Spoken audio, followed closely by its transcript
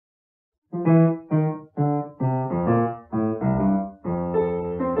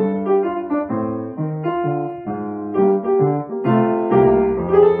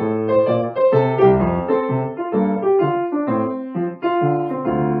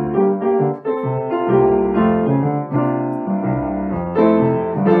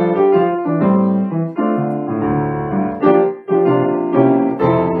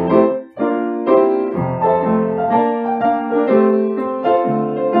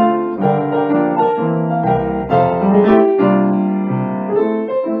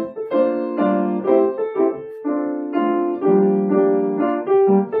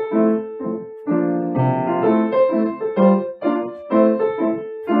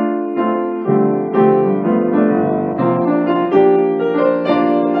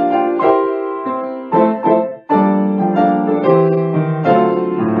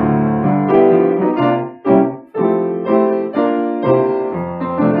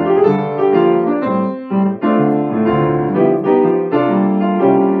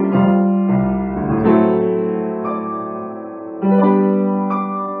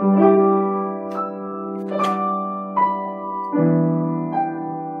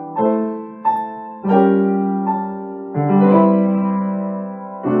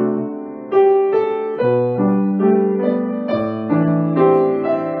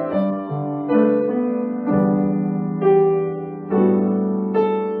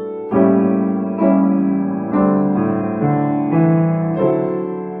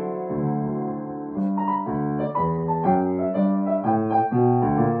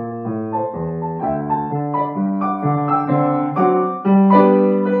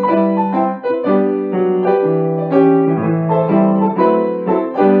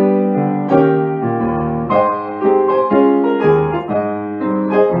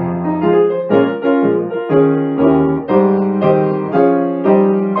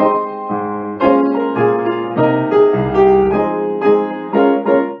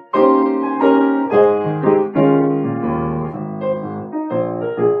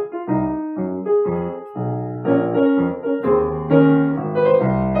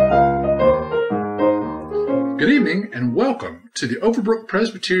Good evening and welcome to the Overbrook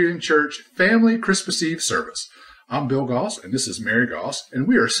Presbyterian Church Family Christmas Eve service. I'm Bill Goss and this is Mary Goss, and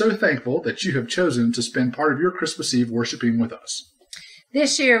we are so thankful that you have chosen to spend part of your Christmas Eve worshiping with us.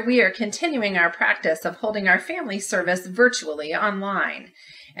 This year, we are continuing our practice of holding our family service virtually online,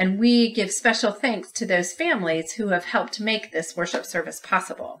 and we give special thanks to those families who have helped make this worship service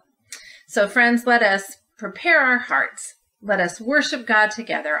possible. So friends, let us prepare our hearts. Let us worship God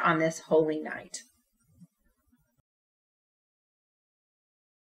together on this holy night.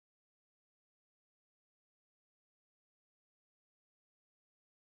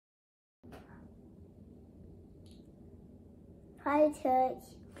 Hi, church.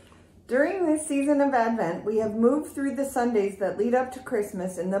 During this season of Advent, we have moved through the Sundays that lead up to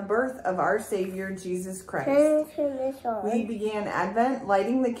Christmas and the birth of our Savior, Jesus Christ. We began Advent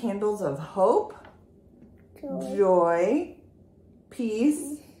lighting the candles of hope, joy,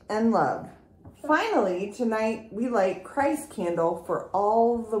 peace, and love. Finally, tonight, we light Christ's candle for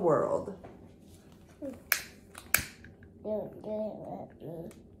all the world. Oh,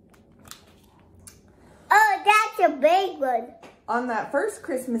 that's a big one. On that first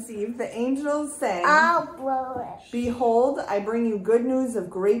Christmas Eve, the angels sang, I'll blow it. "Behold, I bring you good news of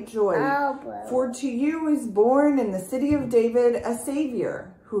great joy. I'll blow For to you is born in the city of David a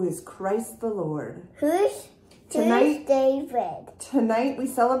Savior, who is Christ the Lord." Who's David? Tonight we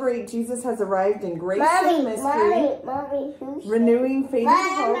celebrate Jesus has arrived in grace and mystery, Mommy, who's renewing faded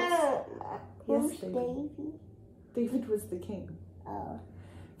hopes. Who's Yes, David? David was the king. Oh.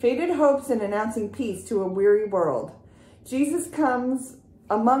 Faded hopes and announcing peace to a weary world. Jesus comes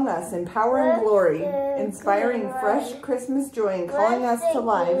among us in power and glory, inspiring fresh Christmas joy and calling us to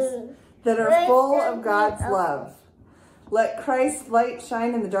lives that are full of God's love. Let Christ's light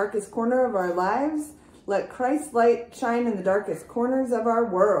shine in the darkest corner of our lives. Let Christ's light shine in the darkest corners of our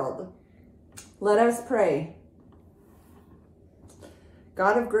world. Let us pray.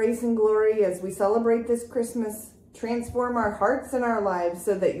 God of grace and glory, as we celebrate this Christmas, transform our hearts and our lives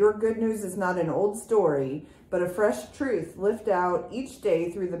so that your good news is not an old story, but a fresh truth lived out each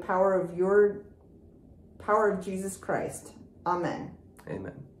day through the power of Jesus Christ. Amen.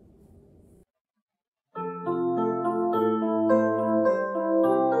 Amen.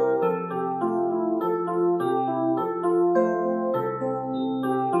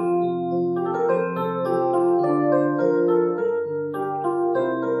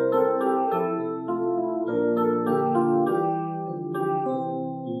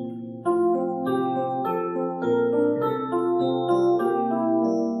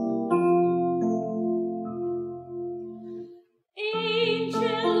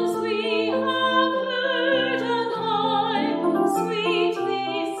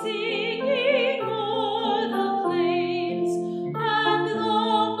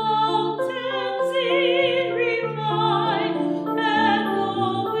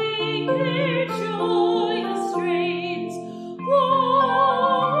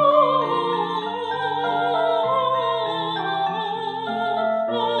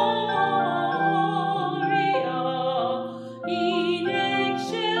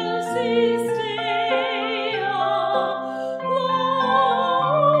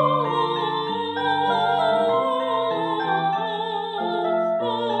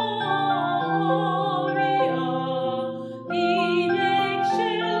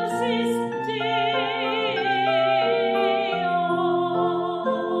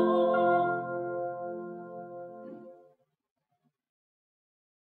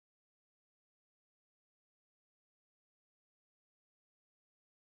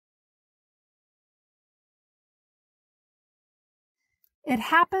 It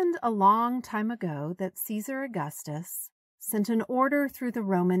happened a long time ago that Caesar Augustus sent an order through the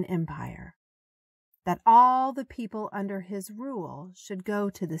Roman Empire that all the people under his rule should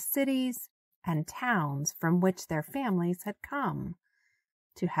go to the cities and towns from which their families had come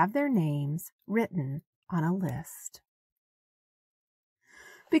to have their names written on a list.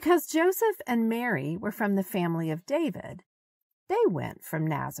 Because Joseph and Mary were from the family of David, they went from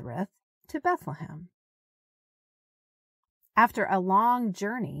Nazareth to Bethlehem. After a long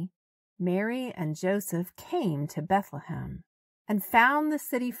journey, Mary and Joseph came to Bethlehem and found the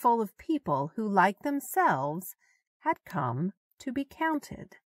city full of people who, like themselves, had come to be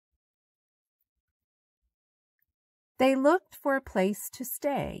counted. They looked for a place to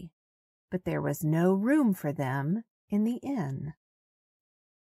stay, but there was no room for them in the inn.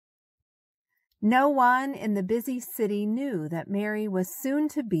 No one in the busy city knew that Mary was soon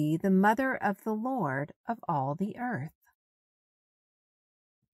to be the mother of the Lord of all the earth.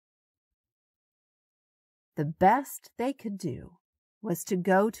 The best they could do was to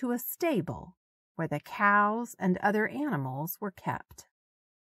go to a stable where the cows and other animals were kept.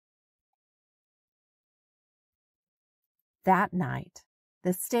 That night,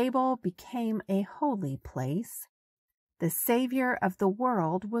 the stable became a holy place. The Savior of the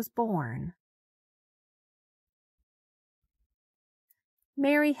world was born.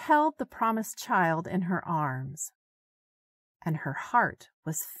 Mary held the promised child in her arms, and her heart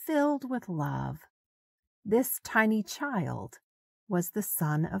was filled with love. This tiny child was the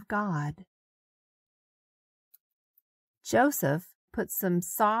Son of God. Joseph put some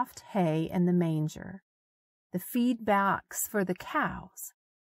soft hay in the manger, the feed box for the cows,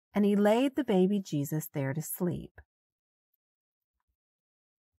 and he laid the baby Jesus there to sleep.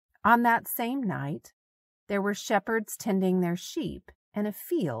 On that same night, there were shepherds tending their sheep in a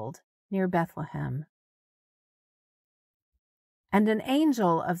field near Bethlehem. And an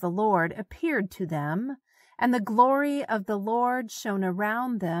angel of the Lord appeared to them, and the glory of the Lord shone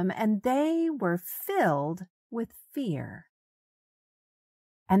around them, and they were filled with fear.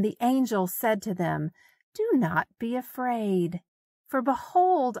 And the angel said to them, "Do not be afraid, for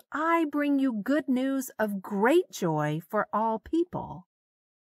behold, I bring you good news of great joy for all people.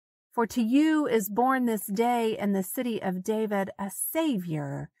 For to you is born this day in the city of David a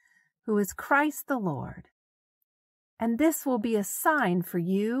Savior, who is Christ the Lord. And this will be a sign for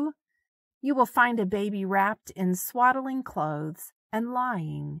you. You will find a baby wrapped in swaddling clothes and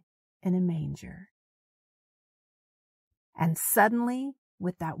lying in a manger." And suddenly,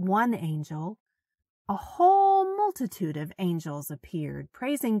 with that one angel, a whole multitude of angels appeared,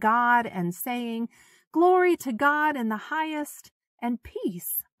 praising God and saying, "Glory to God in the highest, and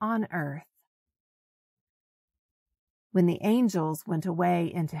peace on earth." When the angels went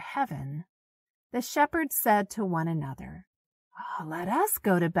away into heaven, the shepherds said to one another, "Let us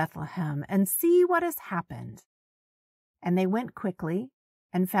go to Bethlehem and see what has happened." And they went quickly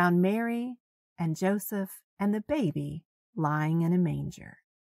and found Mary and Joseph and the baby lying in a manger.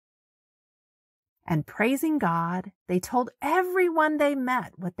 And praising God, they told everyone they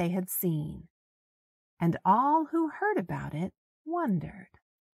met what they had seen. And all who heard about it wondered.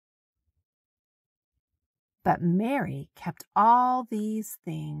 But Mary kept all these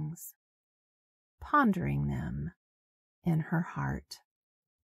things, pondering them in her heart.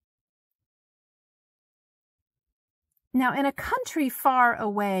 Now, in a country far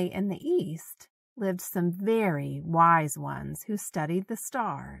away in the east lived some very wise ones who studied the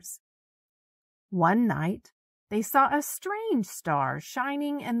stars. One night, they saw a strange star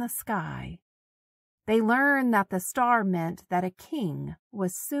shining in the sky. They learned that the star meant that a king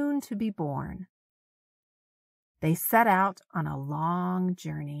was soon to be born. They set out on a long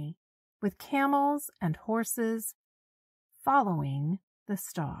journey with camels and horses, following the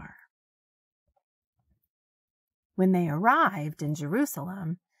star. When they arrived in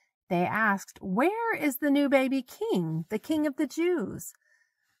Jerusalem, they asked, "Where is the new baby king, the King of the Jews?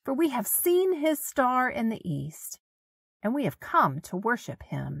 For we have seen his star in the east, and we have come to worship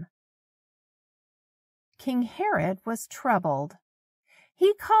him." King Herod was troubled.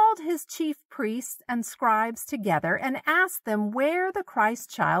 He called his chief priests and scribes together and asked them where the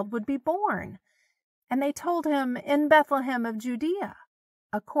Christ child would be born. And they told him, "In Bethlehem of Judea,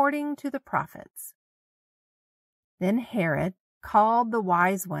 according to the prophets." Then Herod called the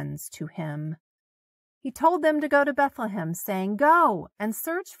wise ones to him. He told them to go to Bethlehem, saying, "Go and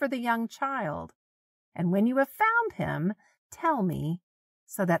search for the young child, and when you have found him, tell me,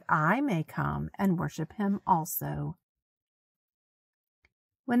 so that I may come and worship him also."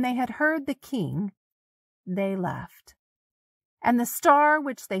 When they had heard the king, they left. And the star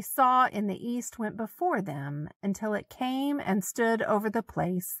which they saw in the east went before them until it came and stood over the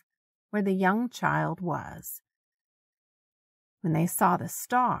place where the young child was. When they saw the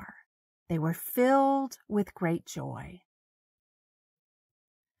star, they were filled with great joy.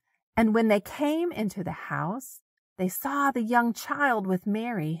 And when they came into the house, they saw the young child with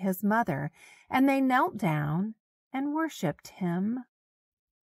Mary, his mother, and they knelt down and worshipped him.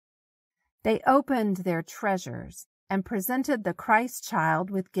 They opened their treasures and presented the Christ child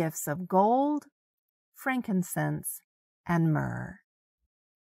with gifts of gold, frankincense, and myrrh.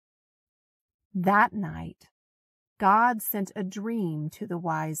 That night, God sent a dream to the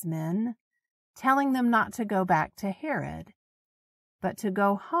wise men, telling them not to go back to Herod, but to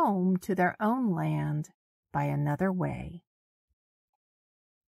go home to their own land by another way.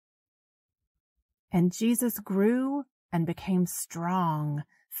 And Jesus grew and became strong,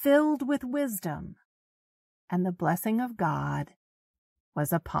 filled with wisdom, and the blessing of God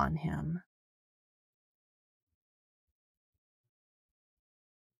was upon him.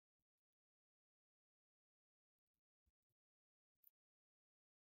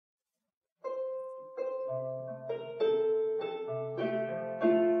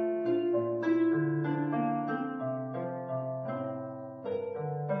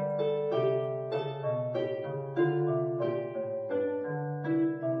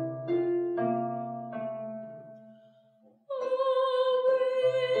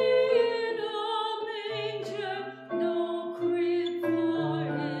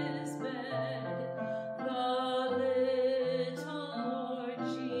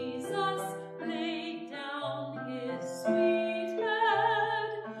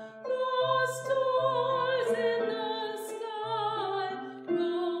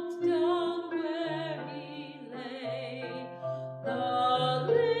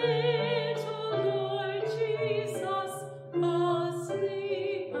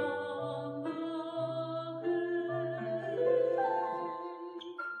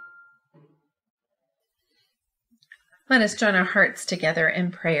 Let us join our hearts together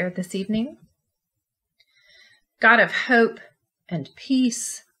in prayer this evening. God of hope and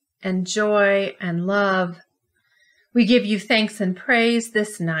peace and joy and love, we give you thanks and praise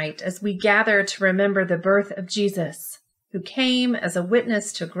this night as we gather to remember the birth of Jesus, who came as a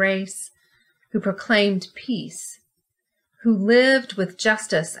witness to grace, who proclaimed peace, who lived with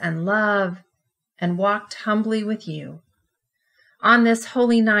justice and love, and walked humbly with you. On this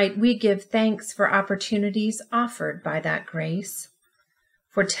holy night, we give thanks for opportunities offered by that grace,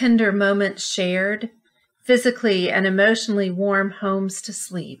 for tender moments shared, physically and emotionally warm homes to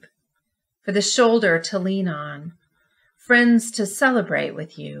sleep, for the shoulder to lean on, friends to celebrate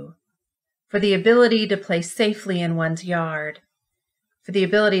with you, for the ability to play safely in one's yard, for the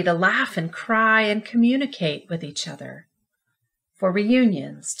ability to laugh and cry and communicate with each other, for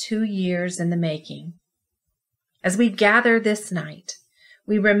reunions 2 years in the making. As we gather this night,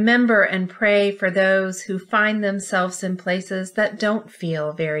 we remember and pray for those who find themselves in places that don't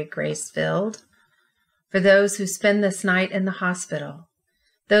feel very grace-filled, for those who spend this night in the hospital,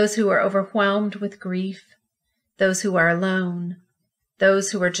 those who are overwhelmed with grief, those who are alone,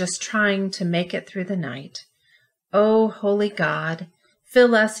 those who are just trying to make it through the night. O holy God,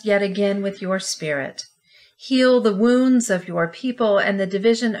 fill us yet again with your Spirit. Heal the wounds of your people and the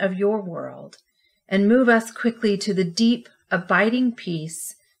division of your world, and move us quickly to the deep, abiding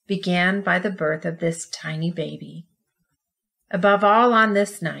peace began by the birth of this tiny baby. Above all, on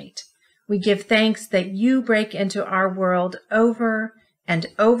this night, we give thanks that you break into our world over and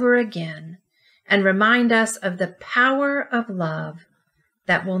over again and remind us of the power of love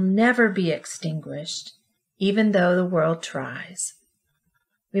that will never be extinguished, even though the world tries.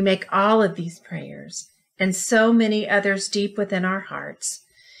 We make all of these prayers and so many others deep within our hearts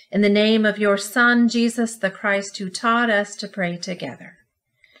in the name of your Son, Jesus the Christ, who taught us to pray together.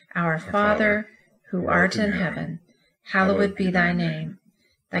 Our Father, who art in heaven, hallowed be thy name.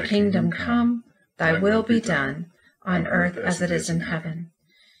 Thy kingdom come, thy will be done, on earth as it is in heaven.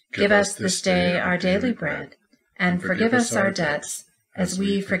 Give us this day our daily bread, and forgive us our debts, as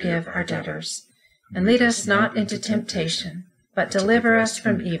we forgive our debtors. And lead us not into temptation, but deliver us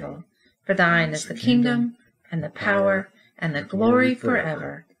from evil. For thine is the kingdom, and the power, and the glory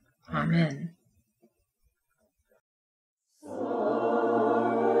forever. Amen.